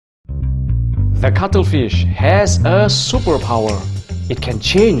The cuttlefish has a superpower. It can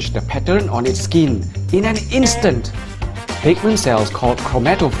change the pattern on its skin in an instant. Pigment cells called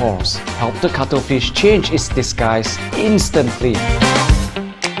chromatophores help the cuttlefish change its disguise instantly.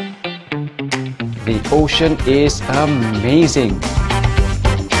 The ocean is amazing.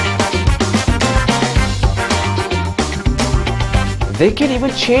 They can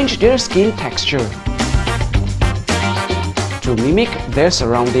even change their skin texture to mimic their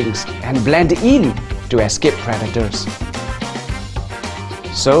surroundings and blend in to escape predators.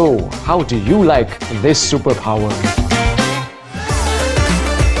 So, how do you like this superpower?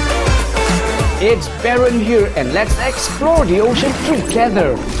 It's Baron here, and let's explore the ocean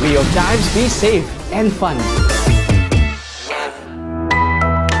together. May your dives be safe and fun.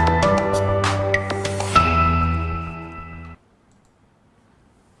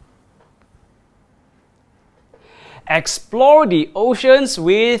 Explore the oceans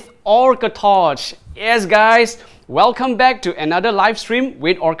with OrcaTorch. Yes guys, welcome back to another live stream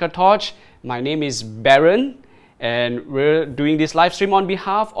with OrcaTorch. My name is Baron and we're doing this live stream on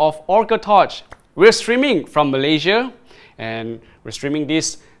behalf of OrcaTorch. We're streaming from Malaysia and we're streaming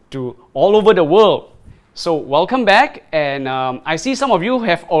this to all over the world. So welcome back, and I see some of you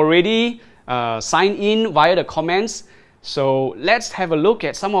have already signed in via the comments. So let's have a look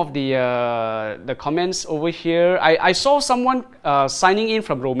at some of the comments over here. I saw someone signing in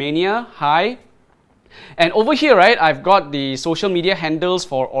from Romania. Hi. And over here, right, I've got the social media handles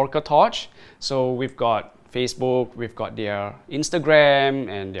for OrcaTorch. So we've got Facebook, we've got their Instagram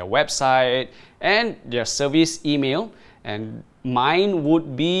and their website and their service email. And mine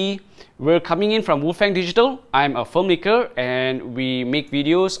would be, we're coming in from Wolfang Digital. I'm a filmmaker and we make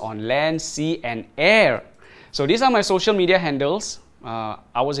videos on land, sea and air. So these are my social media handles.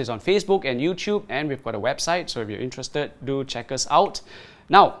 Ours is on Facebook and YouTube, and we've got a website. So if you're interested, do check us out.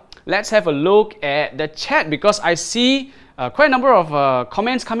 Now, let's have a look at the chat because I see quite a number of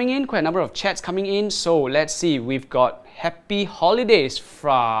comments coming in, quite a number of chats coming in. So let's see, we've got happy holidays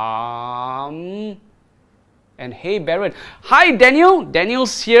from... And hey Baron. Hi Daniel,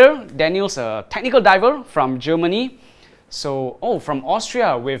 Daniel's here. Daniel's a technical diver from Germany. So, oh, from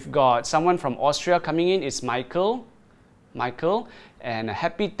Austria, we've got someone from Austria coming in. It's Michael. Michael. And a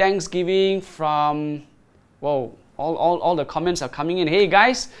happy Thanksgiving from, whoa, all the comments are coming in. Hey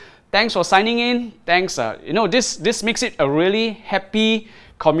guys, thanks for signing in. Thanks. You know, this makes it a really happy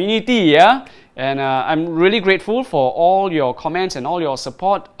community, yeah? And I'm really grateful for all your comments and all your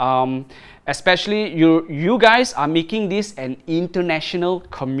support. Especially you guys are making this an international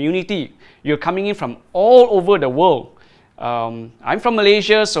community. You're coming in from all over the world. I'm from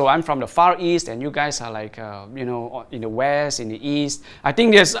Malaysia, so I'm from the Far East, and you guys are like, you know, in the West, in the East. I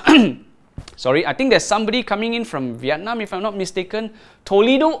think there's, sorry, I think there's somebody coming in from Vietnam, if I'm not mistaken.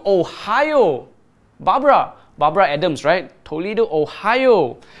 Toledo, Ohio. Barbara Adams, right? Toledo,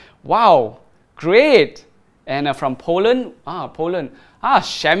 Ohio. Wow, great. And from Poland, Poland.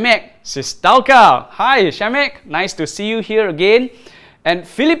 Przemek Przystałka. Hi, Przemek. Nice to see you here again. And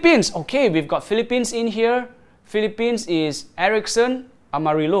Philippines. Okay, we've got Philippines in here. Philippines is Erickson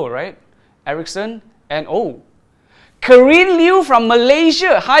Amarillo, right? Erickson. And Corinne Liu from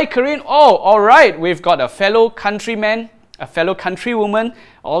Malaysia. Hi, Corinne. Oh, all right. We've got a fellow countryman, a fellow countrywoman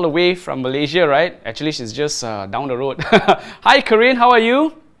all the way from Malaysia, right? Actually, she's just down the road. Hi, Corinne. How are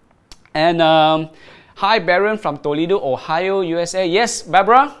you? And hi, Baron from Toledo, Ohio, USA. Yes,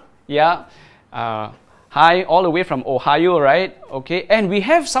 Barbara? Yeah. Hi, all the way from Ohio, right? Okay. And we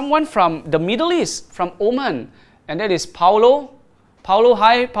have someone from the Middle East, from Oman. And that is Paulo. Paulo,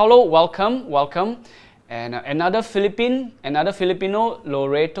 hi, Paulo. Welcome, welcome. And another Filipino,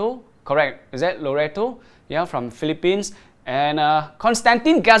 Loreto. Correct. Is that Loreto? Yeah, from Philippines. And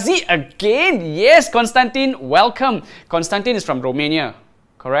Konstantin Gazi again. Yes, Konstantin, welcome. Konstantin is from Romania.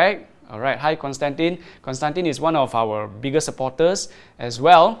 Correct? All right. Hi, Konstantin. Konstantin is one of our biggest supporters as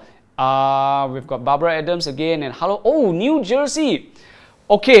well. We've got Barbara Adams again, and hello. Oh, New Jersey.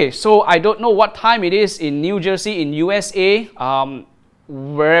 Okay, so I don't know what time it is in New Jersey, in USA.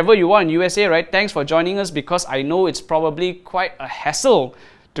 Wherever you are in USA, right? Thanks for joining us, because I know it's probably quite a hassle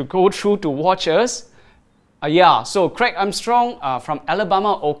to go through to watch us. Yeah, so Craig Armstrong from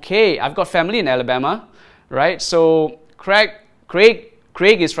Alabama. Okay, I've got family in Alabama, right? So Craig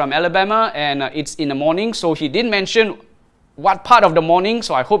is from Alabama, and it's in the morning, so he didn't mention what part of the morning,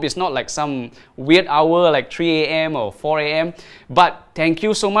 so I hope it's not like some weird hour like 3 a.m. or 4 a.m. But thank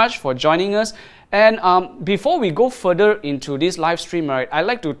you so much for joining us. And before we go further into this live stream, right, I'd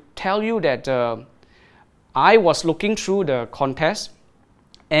like to tell you that I was looking through the contest,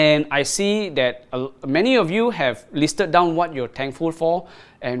 and I see that many of you have listed down what you're thankful for.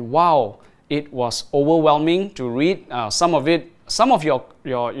 And wow, it was overwhelming to read. Some of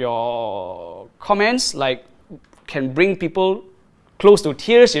your comments like can bring people close to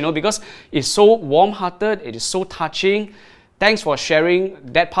tears, you know, because it's so warm-hearted, it is so touching. Thanks for sharing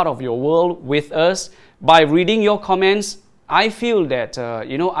that part of your world with us. By reading your comments, I feel that,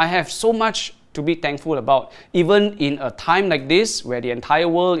 you know, I have so much to be thankful about. Even in a time like this, where the entire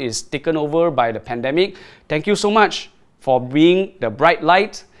world is taken over by the pandemic, thank you so much for being the bright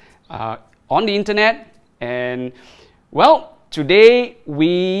light on the internet. And, well, today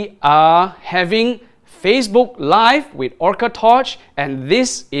we are having Facebook Live with OrcaTorch, and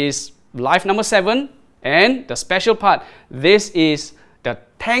this is live number 7. And the special part, this is the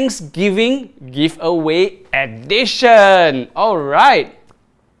Thanksgiving giveaway edition. All right.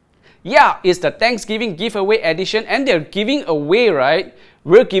 Yeah, it's the Thanksgiving giveaway edition, and they're giving away, right?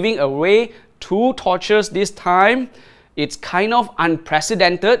 We're giving away 2 torches this time. It's kind of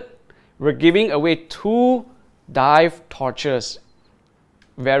unprecedented. We're giving away 2 dive torches.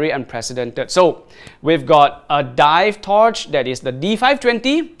 Very unprecedented. So we've got a dive torch that is the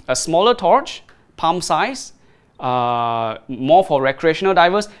D520, a smaller torch, palm size, more for recreational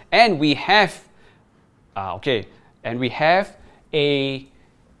divers, and we have a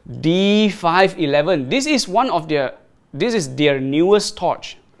D511. This is their newest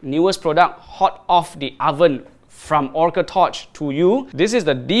torch, newest product, hot off the oven from OrcaTorch to you. This is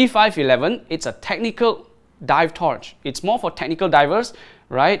the D511. It's a technical dive torch. It's more for technical divers,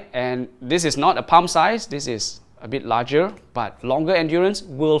 right? And this is not a palm size. This is a bit larger, but longer endurance.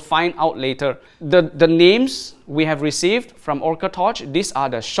 We'll find out later. The names we have received from OrcaTorch, these are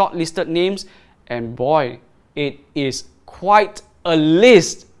the shortlisted names, and boy, it is quite a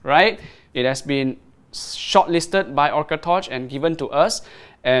list, right? It has been shortlisted by OrcaTorch and given to us,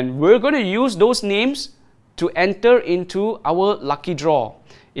 and we're going to use those names to enter into our lucky draw.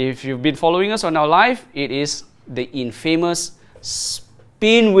 If you've been following us on our live, it is the infamous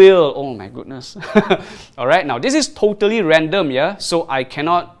spin wheel. Oh my goodness. All right, now this is totally random, yeah, so I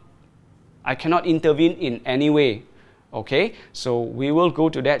cannot intervene in any way. Okay, so we will go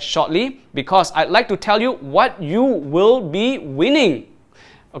to that shortly, because I'd like to tell you what you will be winning.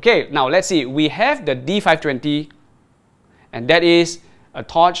 Okay, now let's see. We have the D520, and that is a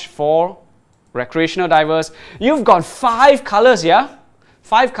torch for recreational divers. You've got 5 colors, yeah?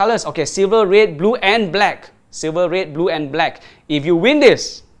 5 colors. Okay, silver, red, blue, and black. Silver, red, blue, and black. If you win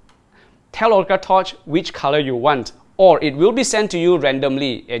this, tell OrcaTorch which color you want, or it will be sent to you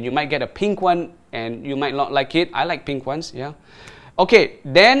randomly, and you might get a pink one, and you might not like it. I like pink ones, yeah. Okay,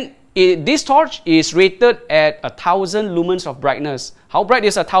 then this torch is rated at 1000 lumens of brightness. How bright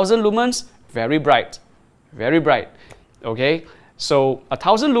is 1000 lumens? Very bright, very bright. Okay, so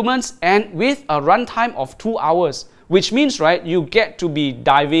 1000 lumens, and with a runtime of 2 hours, which means, right, you get to be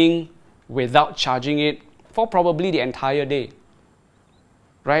diving without charging it for probably the entire day.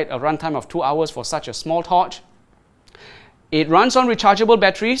 Right, a runtime of 2 hours for such a small torch. It runs on rechargeable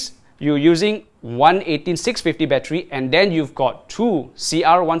batteries. You're using one 18650 battery, and then you've got 2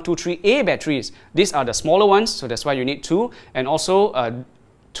 CR123A batteries. These are the smaller ones, so that's why you need 2, and also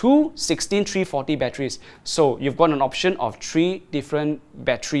 2 16340 batteries. So you've got an option of 3 different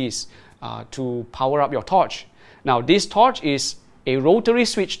batteries to power up your torch. Now this torch is a rotary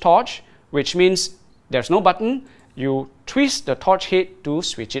switch torch, which means there's no button. You twist the torch head to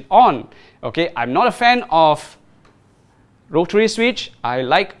switch it on. Okay, I'm not a fan of rotary switch. I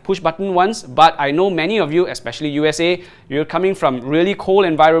like push button ones, but I know many of you, especially USA, you're coming from really cold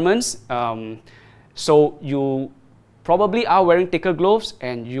environments, so you probably are wearing thicker gloves,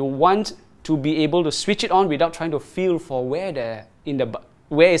 and you want to be able to switch it on without trying to feel for where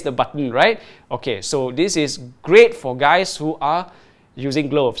is the button, right? Okay, so this is great for guys who are using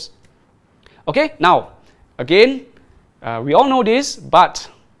gloves. Okay, now again, we all know this, but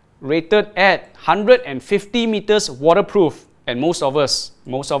rated at 150 meters waterproof, and most of us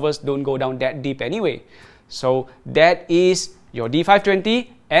don't go down that deep anyway. So that is your D520.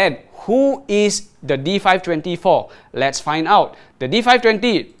 And who is the D520 for? Let's find out. The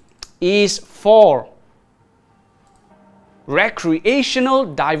D520 is for recreational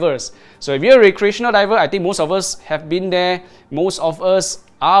divers. So if you're a recreational diver, I think most of us have been there. Most of us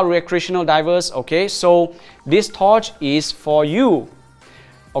are recreational divers. Okay, so this torch is for you.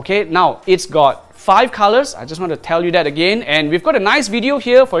 Okay, now it's got 5 colors. I just want to tell you that again, and we've got a nice video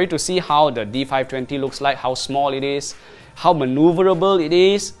here for you to see how the D520 looks like, how small it is, how maneuverable it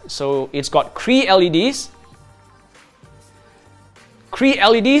is. So it's got Cree LEDs. Cree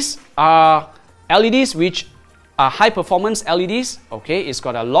LEDs are LEDs which are high performance LEDs. Okay, it's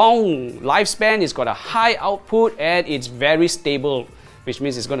got a long lifespan, it's got a high output, and it's very stable. which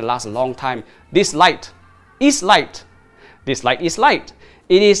means it's going to last a long time. This light is light. This light is light.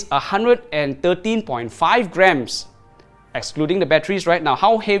 It is 113.5 grams, excluding the batteries right now.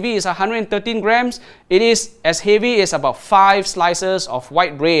 How heavy is 113 grams? It is as heavy as about 5 slices of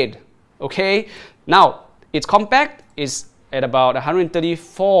white bread. Okay, now it's compact. It's at about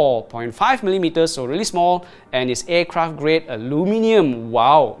 134.5 millimeters, so really small, and it's aircraft grade aluminum.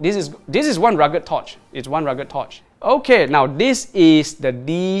 Wow, this is one rugged torch. It's one rugged torch. Okay, now this is the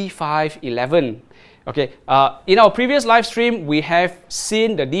D511. Okay, in our previous live stream, we have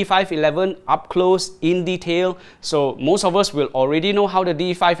seen the D511 up close in detail. So most of us will already know how the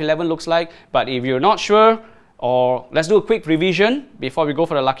D511 looks like. But if you're not sure, or let's do a quick revision before we go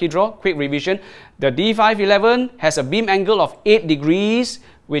for the lucky draw. Quick revision. The D511 has a beam angle of 8 degrees,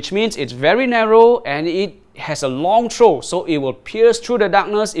 which means it's very narrow and it has a long throw. So it will pierce through the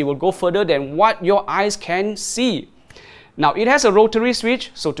darkness. It will go further than what your eyes can see. Now it has a rotary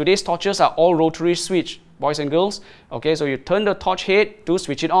switch, so today's torches are all rotary switch, boys and girls. Okay, so you turn the torch head to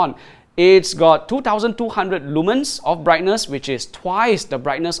switch it on. It's got 2200 lumens of brightness, which is twice the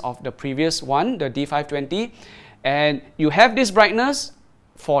brightness of the previous one, the D520. And you have this brightness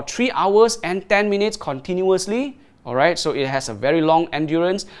for 3 hours and 10 minutes continuously. Alright, so it has a very long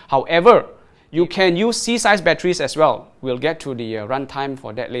endurance. However, you can use C-size batteries as well. We'll get to the runtime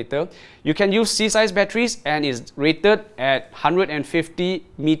for that later. You can use C-size batteries and it's rated at 150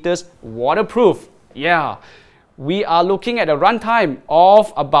 meters waterproof. Yeah, we are looking at a runtime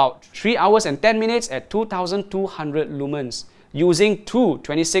of about 3 hours and 10 minutes at 2200 lumens using two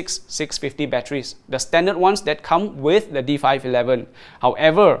 26650 batteries, the standard ones that come with the D511.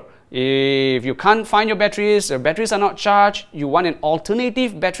 However, if you can't find your batteries, the batteries are not charged, you want an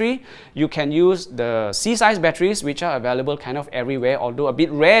alternative battery, you can use the C-size batteries, which are available kind of everywhere, although a bit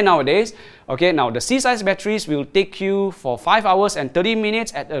rare nowadays. Okay, now the C-size batteries will take you for 5 hours and 30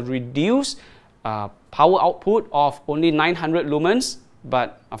 minutes at a reduced power output of only 900 lumens,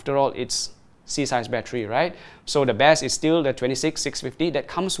 but after all, it's C-size battery, right? So the best is still the 26650 that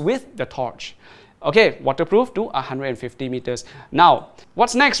comes with the torch. Okay, waterproof to 150 meters. Now,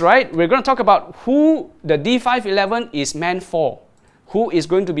 what's next, right? We're going to talk about who the D511 is meant for. Who is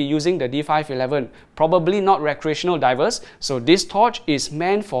going to be using the D511? Probably not recreational divers. So this torch is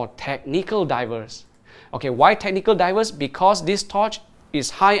meant for technical divers. Okay, why technical divers? Because this torch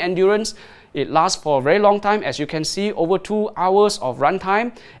is high endurance. It lasts for a very long time, as you can see, over 2 hours of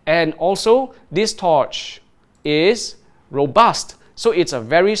runtime. And also, this torch is robust. So it's a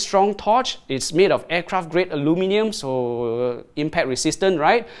very strong torch. It's made of aircraft grade aluminum, so impact resistant,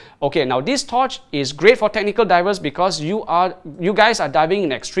 right? Okay, now this torch is great for technical divers because you guys are diving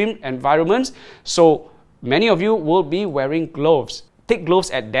in extreme environments. So many of you will be wearing gloves, thick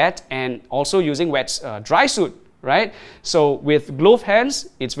gloves at that, and also using wet dry suit, right? So with gloved hands,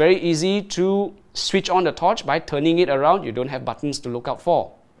 it's very easy to switch on the torch by turning it around. You don't have buttons to look out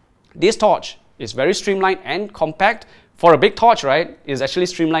for. This torch is very streamlined and compact. For a big torch, right, is actually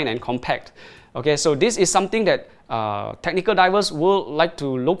streamlined and compact. Okay, so this is something that technical divers will like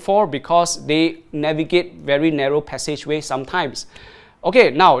to look for because they navigate very narrow passageways sometimes.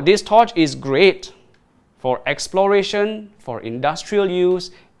 Okay, now this torch is great for exploration, for industrial use,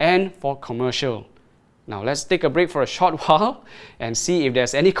 and for commercial. Now let's take a break for a short while and see if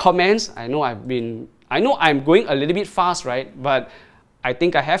there's any comments. I know I'm going a little bit fast, right? But I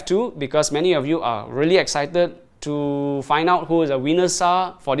think I have to because many of you are really excited to find out who the winners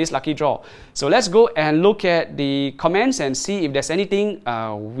are for this lucky draw. So let's go and look at the comments and see if there's anything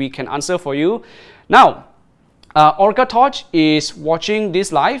we can answer for you. Now, OrcaTorch is watching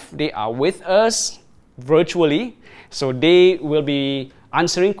this live. They are with us virtually. So they will be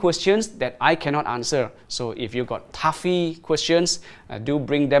answering questions that I cannot answer. So if you've got toughy questions, do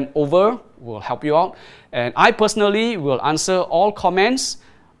bring them over. We'll help you out. And I personally will answer all comments,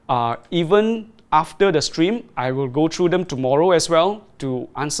 even after the stream. I will go through them tomorrow as well to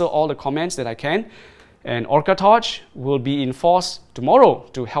answer all the comments that I can. And OrcaTorch will be in force tomorrow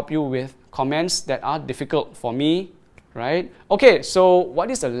to help you with comments that are difficult for me, right? Okay, so what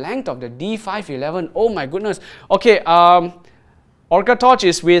is the length of the D511? Oh my goodness. Okay, OrcaTorch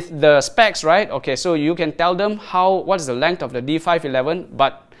is with the specs, right? Okay, so you can tell them what is the length of the D511,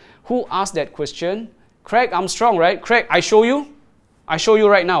 but who asked that question? Craig Armstrong, right? Craig, I show you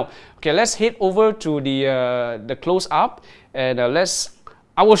right now. Okay, let's head over to the close-up and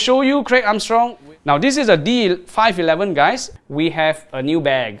I will show you Craig Armstrong. Now this is a D511, guys. We have a new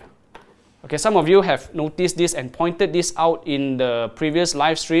bag. Okay, some of you have noticed this and pointed this out in the previous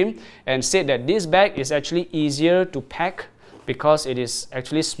live stream and said that this bag is actually easier to pack because it is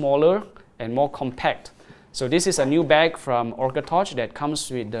actually smaller and more compact. So this is a new bag from OrcaTorch that comes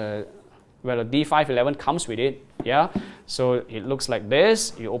with the, well, the D511 comes with it. Yeah, so it looks like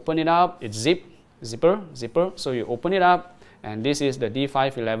this. You open it up, it's zipper. So you open it up, and this is the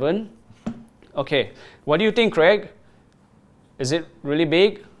D511. Okay, what do you think, Craig? Is it really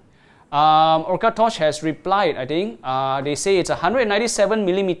big? OrcaTorch has replied, I think. They say it's 197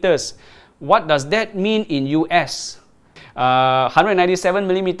 millimeters. What does that mean in US? 197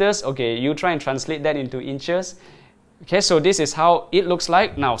 millimeters. Okay, you try and translate that into inches. Okay, so this is how it looks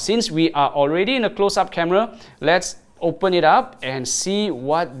like. Now, since we are already in a close-up camera, let's open it up and see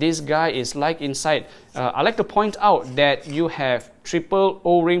what this guy is like inside. I like to point out that you have triple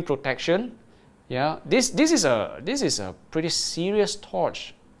O-ring protection. Yeah, this is a pretty serious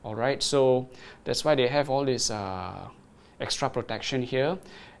torch. All right, so that's why they have all this extra protection here.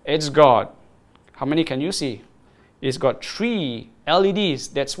 It's got, how many can you see? It's got 3 LEDs.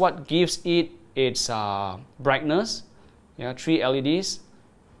 That's what gives it its brightness. Yeah, 3 LEDs.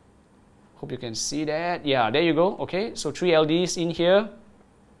 Hope you can see that. Yeah, there you go. Okay, so 3 LEDs in here.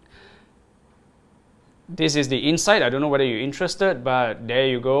 This is the inside. I don't know whether you're interested, but there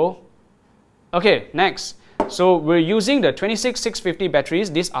you go. Okay, next. So we're using the 26650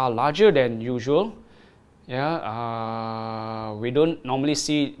 batteries. These are larger than usual. Yeah, we don't normally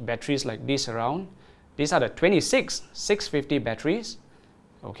see batteries like this around. These are the 26650 batteries.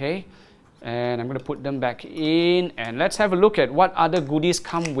 Okay, and I'm going to put them back in, and let's have a look at what other goodies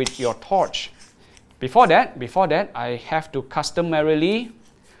come with your torch. Before that, I have to customarily,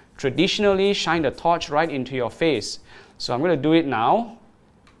 traditionally shine the torch right into your face. So I'm going to do it now.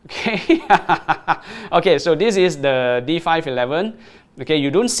 Okay, okay, so this is the D511. Okay,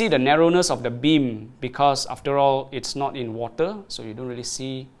 you don't see the narrowness of the beam because after all it's not in water, so you don't really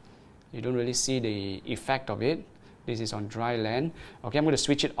see the effect of it. This is on dry land. Okay, I'm going to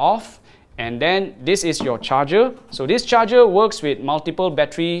switch it off, and then this is your charger. So this charger works with multiple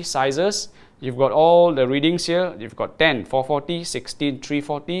battery sizes. You've got all the readings here. You've got 10 440, 16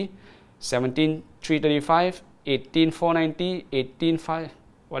 340, 17 335, 18 490, 18 5,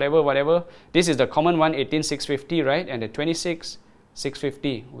 whatever. This is the common one, 18 650, right? And the 26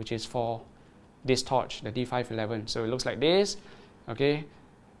 650, which is for this torch, the D511. So it looks like this. Okay,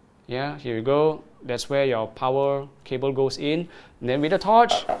 yeah, here you go. That's where your power cable goes in. And then with the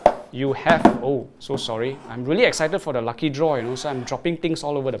torch, you have, oh, so sorry, I'm really excited for the lucky draw, you know, so I'm dropping things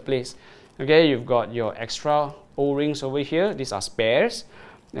all over the place. Okay, you've got your extra O-rings over here. These are spares.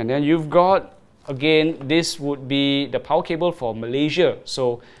 And then you've got, again, this would be the power cable for Malaysia.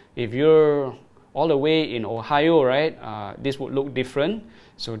 So if you're all the way in Ohio, right, this would look different.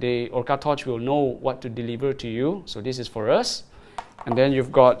 So the OrcaTorch will know what to deliver to you. So this is for us. And then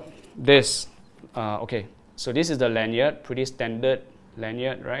you've got this. Okay, so this is the lanyard, pretty standard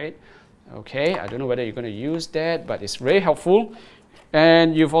lanyard, right? Okay, I don't know whether you're going to use that, but it's very helpful.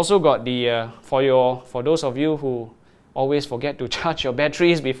 And you've also got the for those of you who always forget to charge your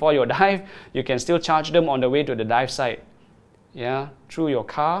batteries before your dive, you can still charge them on the way to the dive site. Yeah, through your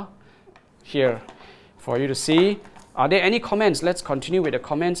car. Here for you to see. Are there any comments? Let's continue with the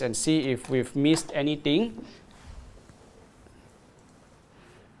comments and see if we've missed anything.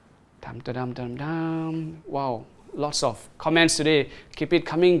 Wow, lots of comments today. Keep it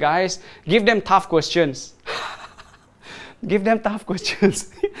coming, guys. Give them tough questions. Give them tough questions.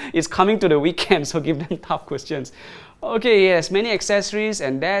 It's coming to the weekend, so give them tough questions. Okay, yes, many accessories,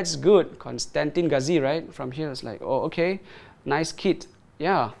 and that's good. Konstantin Gazi, right? From here, it's like, oh, okay, nice kit.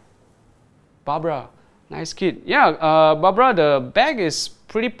 Yeah. Barbara, nice kit. Yeah, Barbara, the bag is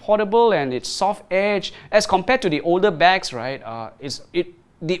pretty portable and it's soft edge as compared to the older bags, right?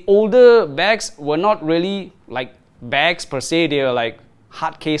 The older bags were not really like bags per se. They are like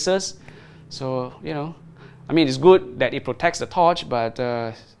hard cases. So, you know, I mean, it's good that it protects the torch, but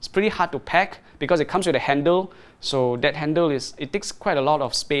it's pretty hard to pack because it comes with a handle. So that handle it takes quite a lot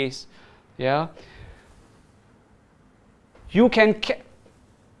of space. Yeah. You can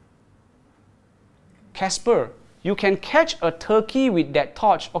Casper, you can catch a turkey with that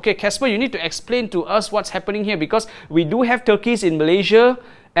torch. Okay, Casper, you need to explain to us what's happening here because we do have turkeys in Malaysia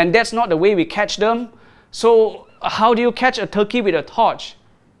and that's not the way we catch them. So how do you catch a turkey with a torch?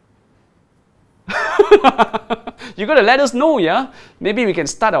 You gotta let us know, yeah? Maybe we can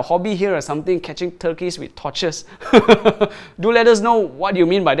start a hobby here or something, catching turkeys with torches. Do let us know what you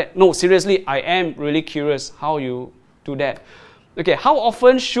mean by that. No, seriously, I am really curious how you do that. Okay, how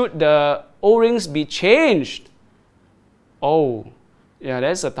often should the O-rings be changed? Oh, yeah,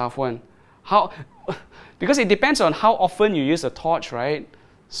 that's a tough one. How? Because it depends on how often you use a torch, right?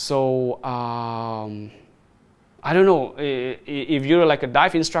 So, I don't know, if you're like a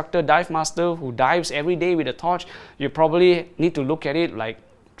dive instructor, dive master who dives every day with a torch, you probably need to look at it like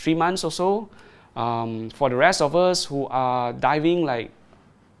 3 months or so. For the rest of us who are diving like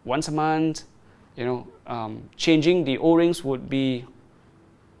once a month, you know, changing the O-rings would be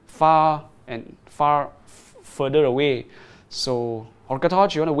far further away. So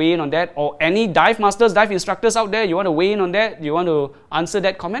OrcaTorch, you want to weigh in on that? Or any dive masters, dive instructors out there, you want to weigh in on that? You want to answer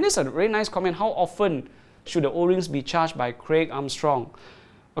that comment? It's a very nice comment. How often should the O-rings be charged by Craig Armstrong?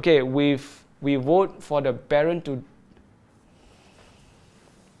 Okay, we vote for the Baron to...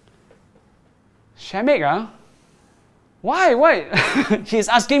 Przemek, huh? Why? He's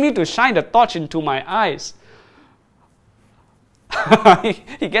asking me to shine the torch into my eyes.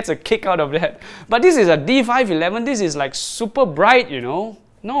 He gets a kick out of that. But this is a D511. This is like super bright, you know.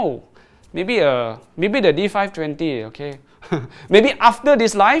 No, maybe the D520. Okay, maybe after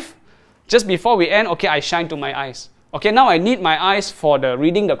this live, just before we end. Okay, I shine to my eyes. Okay, now I need my eyes for the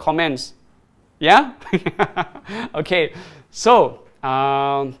reading the comments. Yeah. Okay. So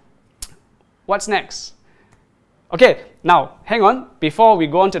what's next? Okay, now hang on. Before we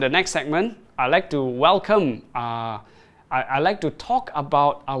go on to the next segment, I'd like to welcome. I like to talk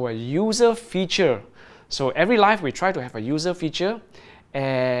about our user feature. So every live we try to have a user feature,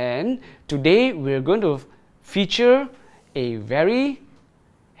 and today we're going to feature a very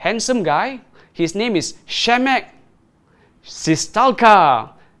handsome guy. His name is Przemek Przystałka.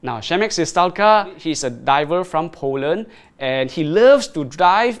 Now Przemek Przystałka, he's a diver from Poland, and he loves to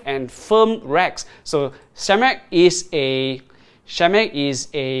dive and film wrecks. So Przemek is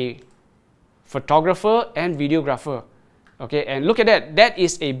a photographer and videographer. Okay, and look at that. That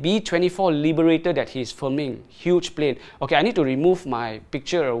is a B-24 Liberator that he's filming. Huge plane. Okay, I need to remove my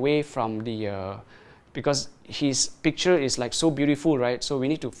picture away from the... because his picture is like so beautiful, right? So we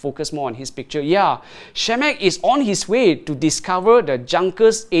need to focus more on his picture. Yeah, Przemek is on his way to discover the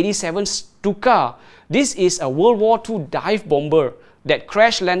Junkers 87 Stuka. This is a World War II dive bomber that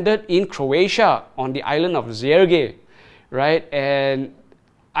crash landed in Croatia on the island of Zerge, right? And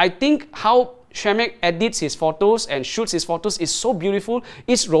I think how Przemek edits his photos and shoots his photos is so beautiful.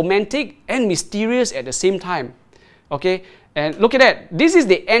 It's romantic and mysterious at the same time. Okay, and look at that. This is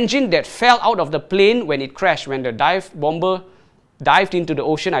the engine that fell out of the plane when it crashed, when the dive bomber dived into the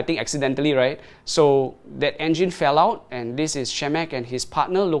ocean, I think accidentally, right? So that engine fell out, and this is Przemek and his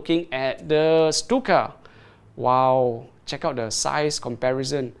partner looking at the Stuka. Wow, check out the size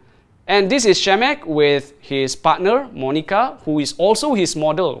comparison. And this is Przemek with his partner, Monica, who is also his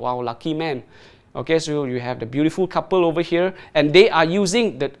model. Wow, lucky man. Okay, so you have the beautiful couple over here, and they are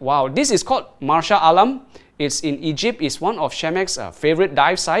using the... Wow, this is called Marsa Alam. It's in Egypt. It's one of Przemek's favorite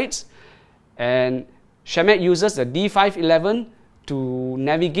dive sites. And Przemek uses the D511 to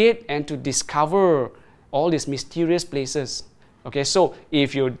navigate and to discover all these mysterious places. Okay, so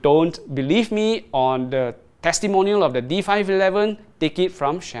if you don't believe me on the testimonial of the D511, take it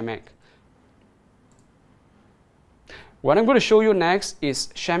from Przemek. What I'm going to show you next is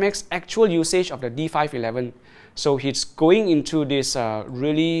Przemek's actual usage of the D511. So he's going into this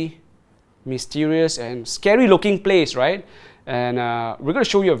really mysterious and scary looking place, right? And we're going to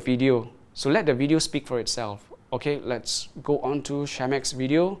show you a video. So let the video speak for itself. Okay, let's go on to Przemek's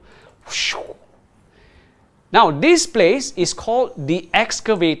video. Now this place is called the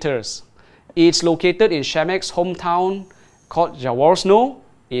Excavators. It's located in Przemek's hometown called Jaworzno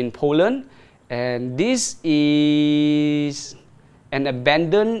in Poland. And this is an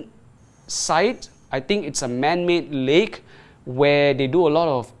abandoned site. I think it's a man-made lake where they do a lot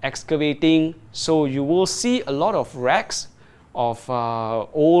of excavating. So you will see a lot of wrecks of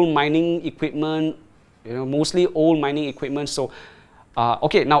old mining equipment, you know, mostly old mining equipment. So,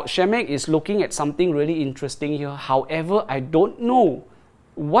 okay, now Przemek is looking at something really interesting here. However, I don't know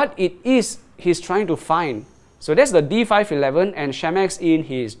what it is he's trying to find. So that's the D511, and Przemek's in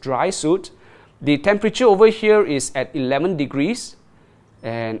his dry suit. The temperature over here is at 11 degrees,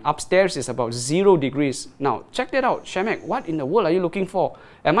 and upstairs is about 0 degrees. Now, check that out. Przemek, what in the world are you looking for?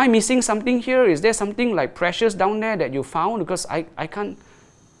 Am I missing something here? Is there something like precious down there that you found? Because I don't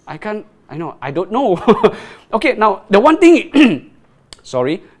know. Okay, now, the one thing,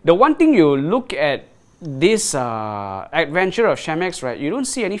 sorry, the one thing you look at this adventure of Przemek's, right, you don't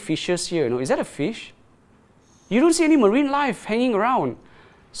see any fishes here. You know, is that a fish? You don't see any marine life hanging around.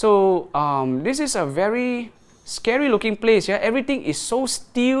 So this is a very scary looking place. Yeah, everything is so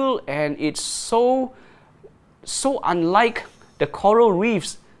still, and it's so unlike the coral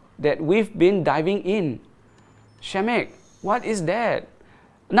reefs that we've been diving in. Przemek, what is that?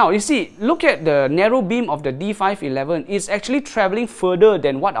 Now you see, look at the narrow beam of the D511. It's actually traveling further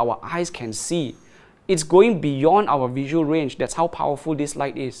than what our eyes can see. it's going beyond our visual range. That's how powerful this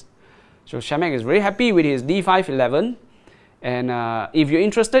light is. So Przemek is very happy with his D511. And if you're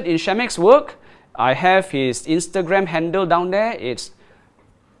interested in Przemek's work, I have his Instagram handle down there. It's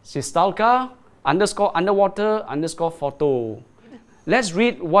Przystałka_underwater_photo. Let's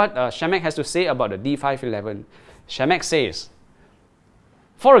read what Przemek has to say about the D511. Przemek says,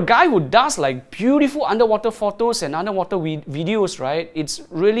 for a guy who does like beautiful underwater photos and underwater videos, right? It's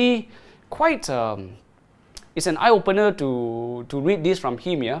really quite, it's an eye-opener to read this from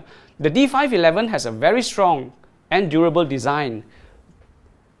him, yeah? The D511 has a very strong and durable design.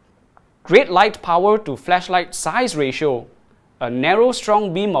 Great light power to flashlight size ratio. A narrow,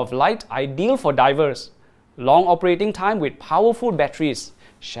 strong beam of light ideal for divers. Long operating time with powerful batteries.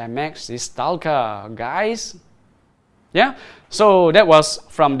 Przemek Przystałka, guys. Yeah, so that was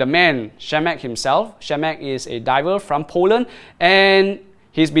from the man, Przemek himself. Przemek is a diver from Poland, and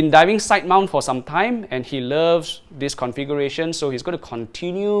he's been diving side mount for some time, and he loves this configuration, so he's going to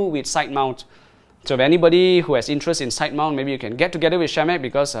continue with side mount. So if anybody who has interest in side mount, maybe you can get together with Przemek,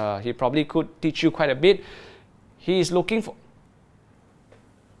 because he probably could teach you quite a bit. He is looking for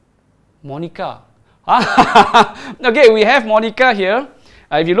Monica. Okay, we have Monica here.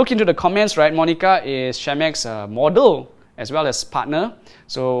 If you look into the comments, right, Monica is Przemek's model as well as partner.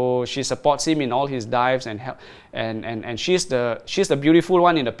 So she supports him in all his dives, and she's the beautiful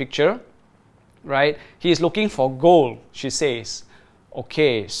one in the picture, right? He is looking for gold, she says.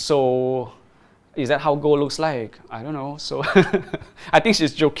 Okay, so is that how gold looks like? I don't know. So I think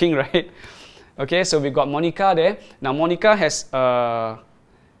she's joking, right? Okay, so we've got Monica there. Now Monica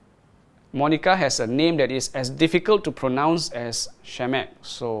has a name that is as difficult to pronounce as Przemek.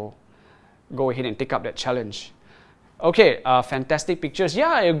 So go ahead and take up that challenge. Okay, fantastic pictures. Yeah,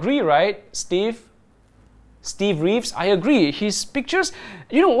 I agree, right? Steve Reeves, I agree. His pictures,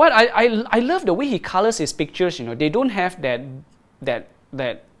 you know what? I love the way he colors his pictures. You know, they don't have that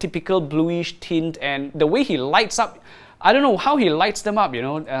typical bluish tint, and the way he lights up, I don't know how he lights them up, you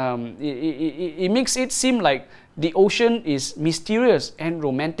know. It makes it seem like the ocean is mysterious and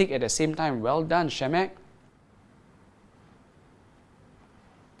romantic at the same time. Well done, Przemek.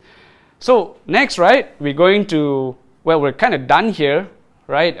 So next, right, we're going to, well, we're kind of done here,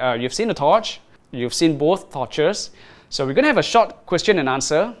 right? You've seen the torch, you've seen both torches. So we're going to have a short question and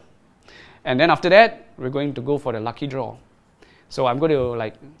answer, and then after that, we're going to go for the lucky draw. So I'm going to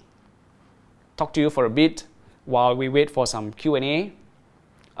like talk to you for a bit while we wait for some Q&A.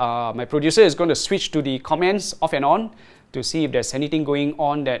 My producer is going to switch to the comments off and on to see if there's anything going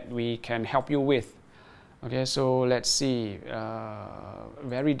on that we can help you with. Okay, so let's see.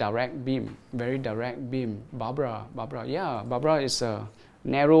 Very direct beam. Barbara, yeah, Barbara is a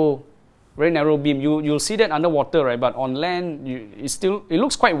narrow, very narrow beam. You'll see that underwater, right? But on land, it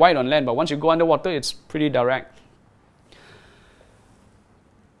looks quite wide on land, but once you go underwater, it's pretty direct.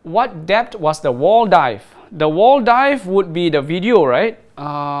 What depth was the wall dive? The wall dive would be the video, right?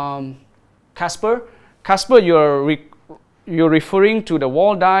 Casper, you're referring to the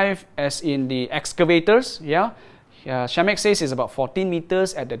wall dive as in the excavators, yeah? Przemek says it's about 14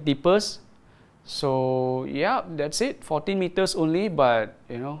 meters at the deepest. So yeah, that's it, 14 meters only, but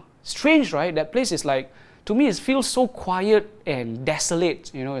you know, strange, right? That place is like, to me, it feels so quiet and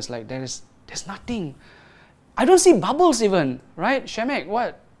desolate. You know, it's like there's nothing. I don't see bubbles even, right? Przemek,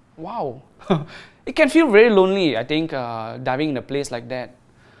 what? Wow. It can feel very lonely, I think, diving in a place like that.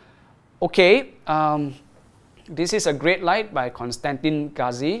 Okay, this is a great light by Konstantin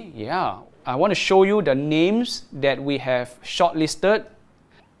Gazi. Yeah, I want to show you the names that we have shortlisted.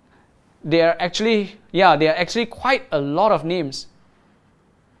 There are actually quite a lot of names.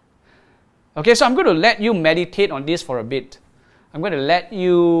 Okay, so I'm going to let you meditate on this for a bit. I'm going to let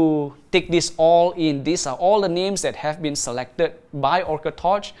you take this all in. These are all the names that have been selected by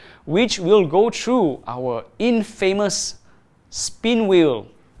OrcaTorch, which will go through our infamous spin wheel.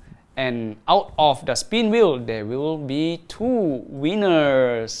 And out of the spin wheel, there will be 2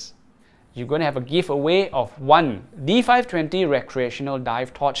 winners. You're going to have a giveaway of 1 D520 recreational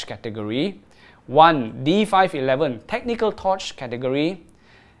dive torch category, 1 D511 technical torch category,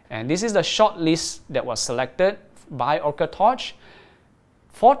 and this is the short list that was selected by OrcaTorch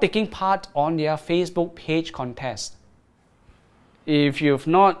for taking part on their Facebook page contest. If you've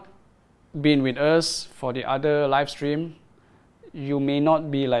not been with us for the other live stream, you may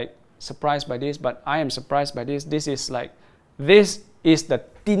not be like surprised by this, but I am surprised by this. This is the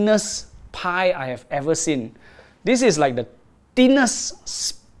thinnest pie I have ever seen. This is like the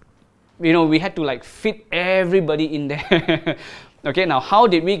thinnest, you know, we had to like fit everybody in there. Okay, now how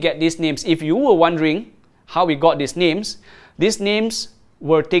did we get these names? If you were wondering how we got these names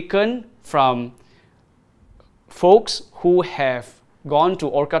were taken from folks who have gone to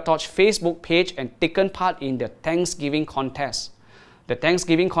OrcaTorch Facebook page and taken part in the Thanksgiving contest. The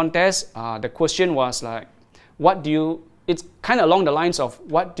Thanksgiving contest, the question was like, it's kind of along the lines of,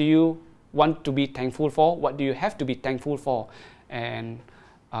 what do you want to be thankful for? What do you have to be thankful for? And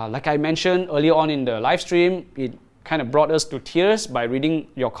like I mentioned earlier on in the live stream, it kind of brought us to tears by reading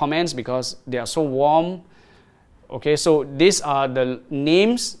your comments because they are so warm. Okay, so these are the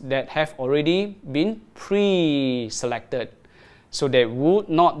names that have already been pre-selected. So there would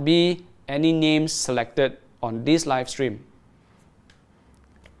not be any names selected on this live stream.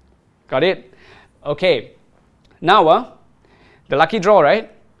 Got it? Okay. Now, the lucky draw, right?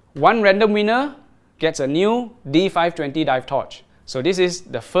 One random winner gets a new D520 dive torch. So this is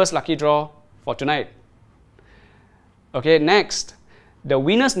the first lucky draw for tonight. Okay, next, the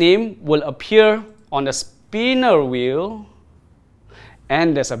winner's name will appear on the spinner wheel,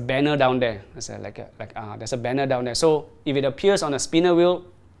 and there's a banner down there. There's a banner down there. So if it appears on a spinner wheel,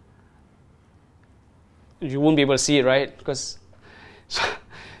 you won't be able to see it, right? Because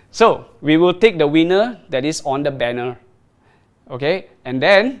so we will take the winner that is on the banner. Okay, and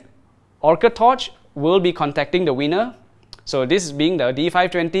then OrcaTorch will be contacting the winner. So this being the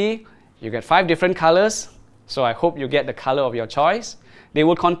D520, you get 5 different colors. So I hope you get the color of your choice. They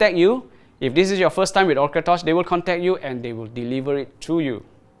will contact you. If this is your first time with OrcaTorch, they will contact you and they will deliver it to you.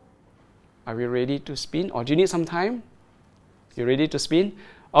 Are we ready to spin, or do you need some time? You ready to spin?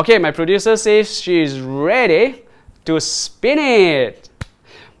 Okay, my producer says she is ready to spin it.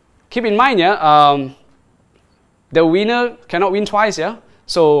 Keep in mind, yeah, the winner cannot win twice, yeah.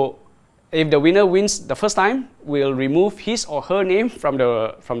 So if the winner wins the first time, we'll remove his or her name from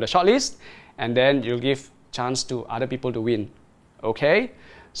the shortlist, and then you'll give chance to other people to win. Okay.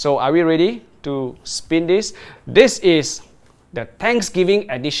 So are we ready to spin this? This is the Thanksgiving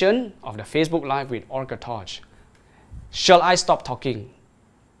edition of the Facebook Live with OrcaTorch. Shall I stop talking?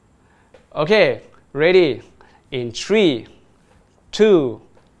 Okay, ready? In 3, 2,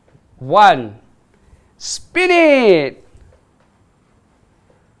 1, spin it!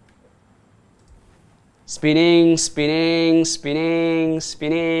 Spinning, spinning, spinning,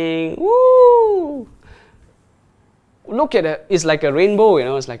 spinning. Woo! Look at it, it's like a rainbow, you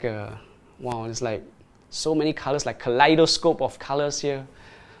know, it's like a, wow, it's like so many colors, like kaleidoscope of colors here.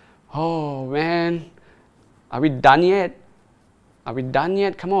 Oh man, are we done yet? Are we done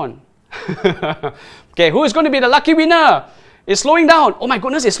yet? Come on. Okay, who is going to be the lucky winner? It's slowing down. Oh my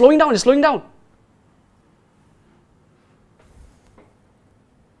goodness, it's slowing down, it's slowing down.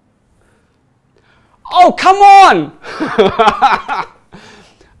 Oh, come on!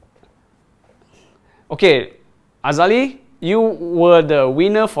 Okay, Azali, you were the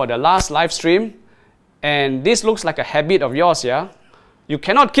winner for the last live stream, and this looks like a habit of yours, yeah? You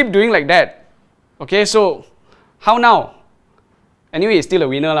cannot keep doing like that. Okay, so how now? Anyway, it's still a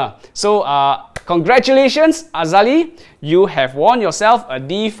winner lah. So congratulations, Azali, you have won yourself a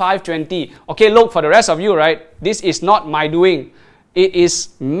D520. Okay, look, for the rest of you, right? This is not my doing. It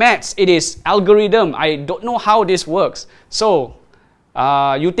is maths, it is algorithm. I don't know how this works. So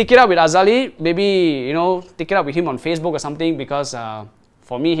you take it up with Azali, maybe, you know, take it up with him on Facebook or something, because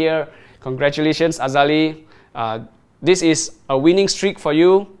for me here, congratulations, Azali. This is a winning streak for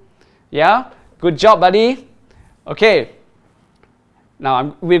you. Yeah, good job, buddy. Okay,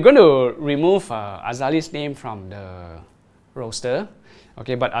 now we're going to remove Azali's name from the roster.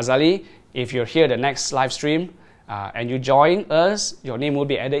 Okay, but Azali, if you're here the next live stream, and you join us, your name will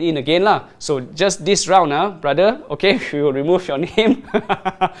be added in again lah. So just this round, brother, okay, we will remove your name.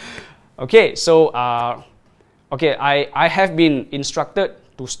 Okay, so okay, I have been instructed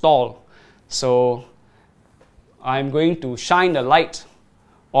to stall, so I'm going to shine the light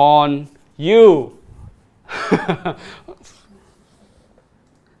on you.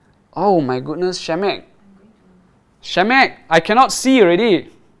 Oh my goodness, Przemek, I cannot see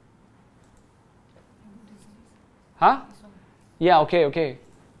already. Huh? Yeah, okay, okay.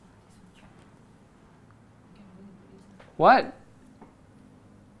 What?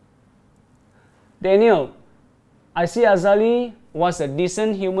 Daniel, I see Azali was a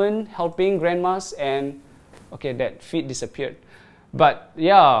decent human helping grandmas, and okay, that feed disappeared. But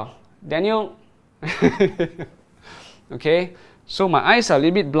yeah, Daniel, okay, so my eyes are a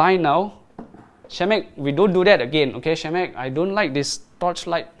little bit blind now. Przemek, we don't do that again, okay, Przemek? I don't like this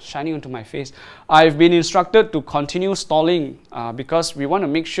torchlight shining onto my face. I've been instructed to continue stalling because we want to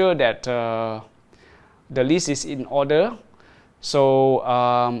make sure that the list is in order. So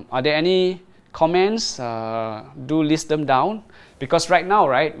are there any comments? Do list them down, because right now,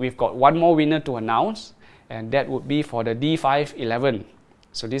 right, we've got one more winner to announce, and that would be for the D511.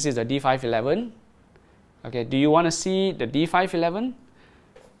 So this is the D511. Okay, do you want to see the D511?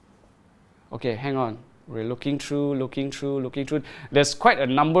 Okay, hang on. We're looking through. There's quite a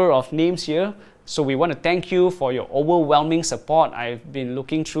number of names here. So we want to thank you for your overwhelming support. I've been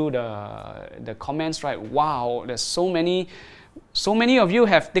looking through the comments, right? Wow, there's so many of you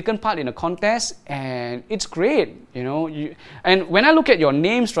have taken part in a contest, and it's great, you know. And when I look at your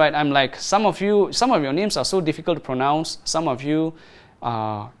names, right, I'm like, some of your names are so difficult to pronounce. Some of you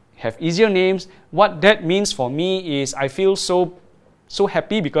have easier names. What that means for me is I feel so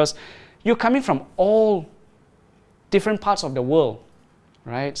happy because you're coming from all different parts of the world,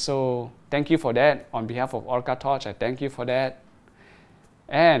 right? So thank you for that. On behalf of OrcaTorch, I thank you for that.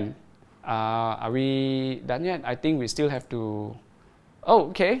 And are we done yet? I think we still have to... Oh,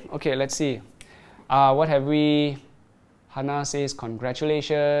 okay, let's see. What have we... Hannah says,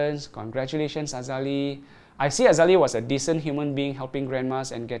 congratulations, Azali. I see Azali was a decent human being helping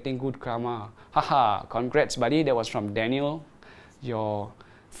grandmas and getting good karma. Haha, congrats, buddy. That was from Daniel, your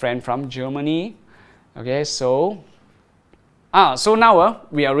friend from Germany. Okay, so now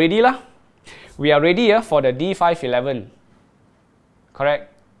we are ready lah. We are ready for the D511.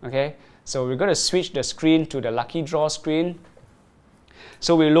 Correct? Okay, so we're going to switch the screen to the lucky draw screen.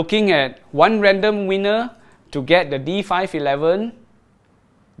 So we're looking at one random winner to get the D511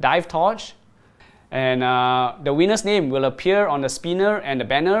 dive torch, and the winner's name will appear on the spinner and the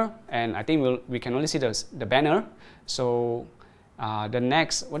banner, and I think we can only see the banner. So the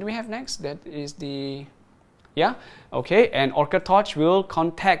next, what do we have next? That is the, yeah, okay, and OrcaTorch will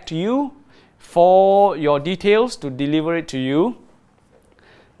contact you for your details to deliver it to you.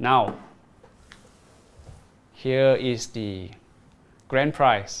 Now, here is the grand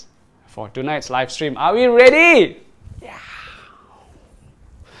prize for tonight's live stream. Are we ready? Yeah.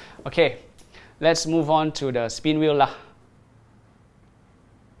 Okay, let's move on to the spin wheel lah.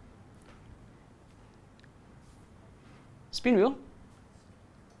 Spin wheel?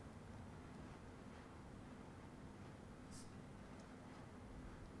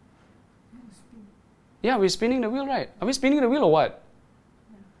 Yeah, we're spinning the wheel, right? Are we spinning the wheel or what?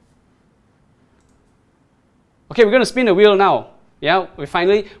 Okay, we're going to spin the wheel now. Yeah, we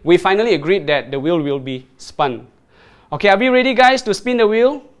finally agreed that the wheel will be spun. Okay, are we ready, guys, to spin the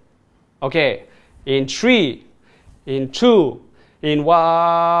wheel? Okay, in 3, in 2, in 1.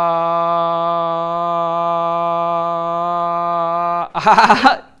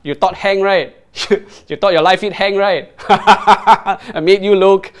 You thought hang, right? You thought your live feed hang, right? I made you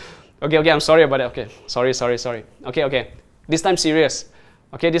look. Okay, I'm sorry about that. Okay, sorry. Okay, this time serious.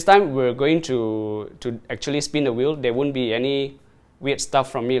 Okay, this time we're going to actually spin the wheel. There won't be any weird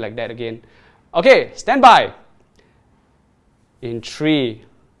stuff from me like that again. Okay, stand by. In 3,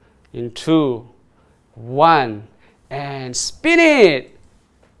 in 2, 1, and spin it.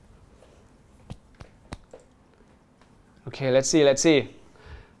 Okay, let's see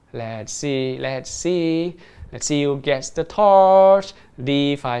who gets the torch.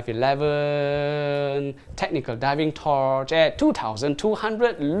 D511 technical diving torch at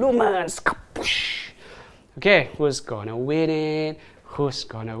 2200 lumens. Okay, who's gonna win it?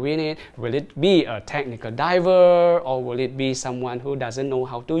 Will it be a technical diver, or will it be someone who doesn't know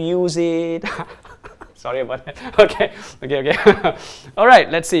how to use it? Sorry about that. Okay. All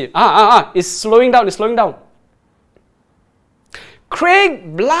right, let's see. It's slowing down.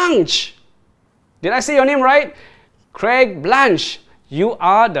 Craig Blanche. Did I say your name right? Craig Blanche, you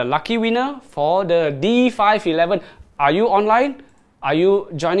are the lucky winner for the D511. Are you online? Are you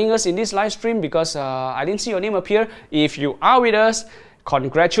joining us in this live stream? Because I didn't see your name appear. If you are with us,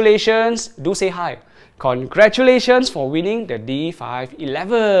 congratulations. Do say hi. Congratulations for winning the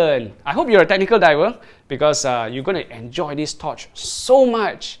D511. I hope you're a technical diver because you're going to enjoy this torch so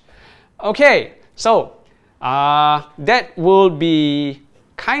much. Okay, so that will be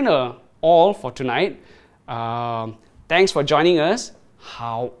kind of all for tonight. Thanks for joining us.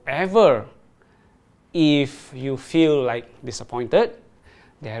 However, if you feel like disappointed,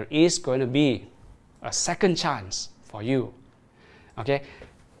 there is going to be a second chance for you. Okay,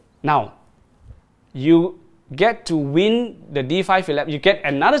 now you get to win the D511. You get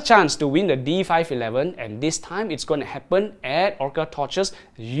another chance to win the D511, and this time it's going to happen at OrcaTorch's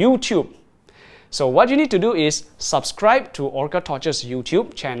YouTube. So what you need to do is subscribe to OrcaTorch's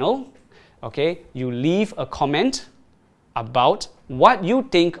YouTube channel. Okay, you leave a comment about what you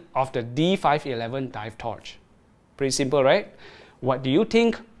think of the D511 dive torch. Pretty simple, right? What do you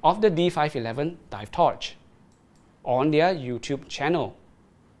think of the D511 dive torch on their YouTube channel?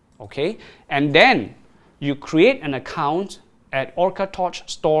 Okay, and then you create an account at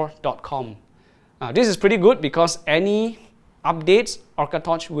OrcaTorchStore.com. This is pretty good because any updates,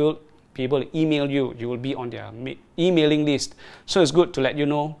 OrcaTorch will be able to email you. You will be on their emailing list. So it's good to let you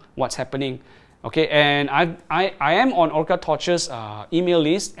know what's happening. Okay, and I am on OrcaTorch's email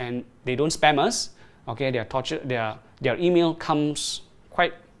list, and they don't spam us. Okay, their email comes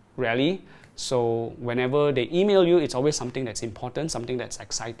quite rarely. So whenever they email you, it's always something that's important, something that's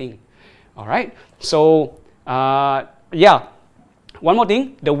exciting. All right. So yeah, one more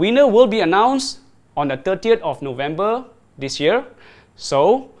thing. The winner will be announced on the 30th of November this year.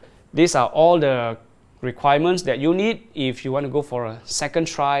 So these are all the requirements that you need if you want to go for a second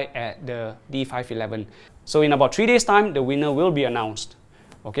try at the D511. So in about 3 days time, the winner will be announced.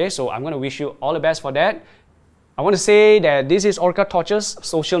 Okay, so I'm going to wish you all the best for that. I want to say that this is OrcaTorch's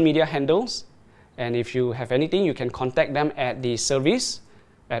social media handles, and if you have anything, you can contact them at the service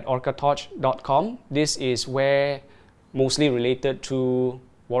at OrcaTorch.com. This is where mostly related to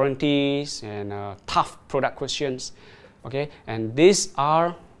warranties and tough product questions. Okay, and these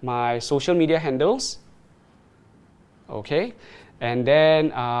are my social media handles. Okay, and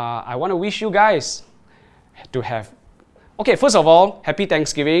then I want to wish you guys to have, okay, first of all, happy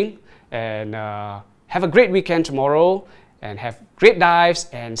Thanksgiving, and have a great weekend tomorrow, and have great dives,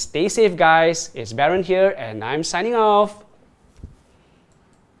 and stay safe, guys. It's Baron here, and I'm signing off.